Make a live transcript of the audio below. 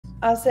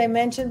As I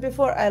mentioned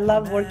before, I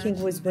love working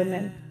with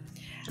women.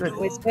 Good.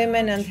 With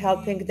women and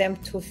helping them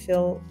to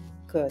feel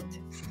good.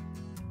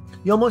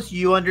 You've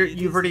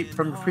already,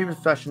 from the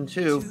previous session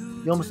too,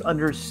 you almost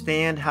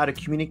understand how to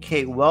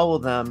communicate well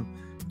with them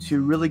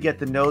to really get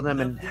to know them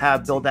and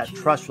build that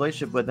trust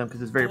relationship with them,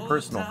 because it's very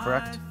personal,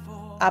 correct?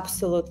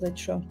 Absolutely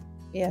true.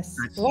 Yes.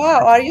 Nice.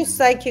 Wow. Are you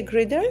psychic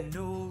reader?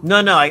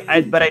 No,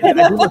 but I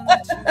do.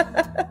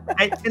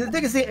 And the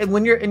thing is,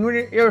 when you're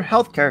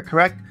healthcare,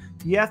 correct,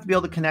 you have to be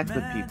able to connect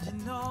with people.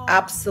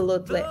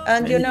 Absolutely.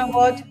 And you know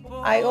what?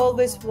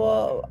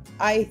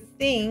 I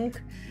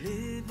think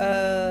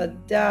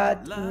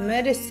that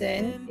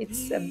medicine,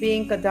 it's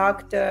being a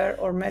doctor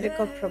or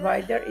medical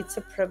provider, it's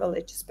a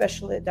privilege,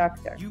 especially a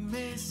doctor.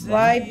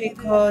 Why?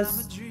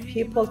 Because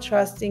people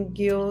trusting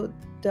you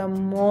the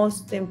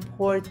most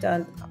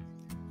important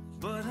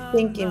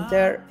thing in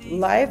their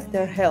life,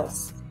 their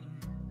health.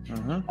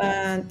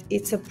 And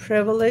it's a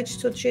privilege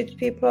to treat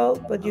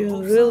people, but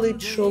you really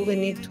truly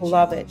need to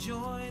love it.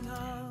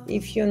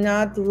 If you're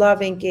not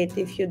loving it,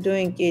 if you're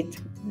doing it,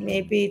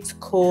 maybe it's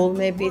cool,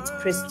 maybe it's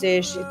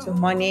prestige, it's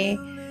money,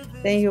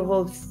 then you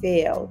will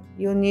fail.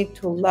 You need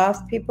to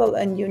love people,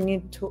 and you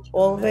need to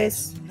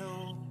always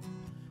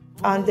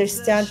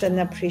understand and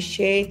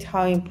appreciate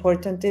how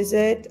important is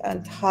it,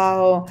 and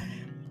how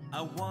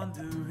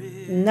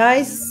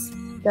nice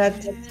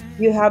that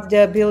you have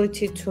the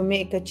ability to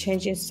make a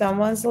change in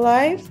someone's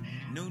life,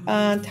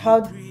 and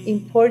how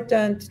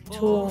important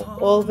to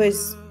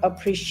always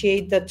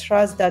appreciate the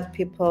trust that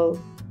people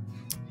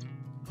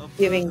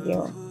giving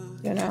you.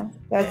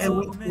 That's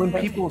when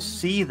people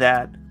see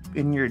that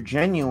and you're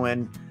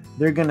genuine,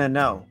 they're gonna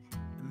know.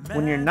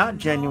 When you're not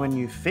genuine,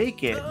 you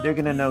fake it, they're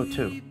gonna know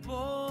too.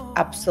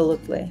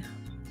 Absolutely,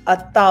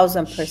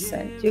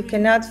 1,000%. You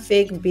cannot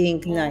fake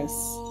being nice.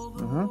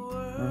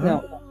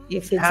 No,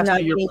 if it's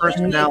not your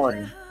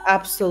personality.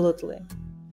 Absolutely.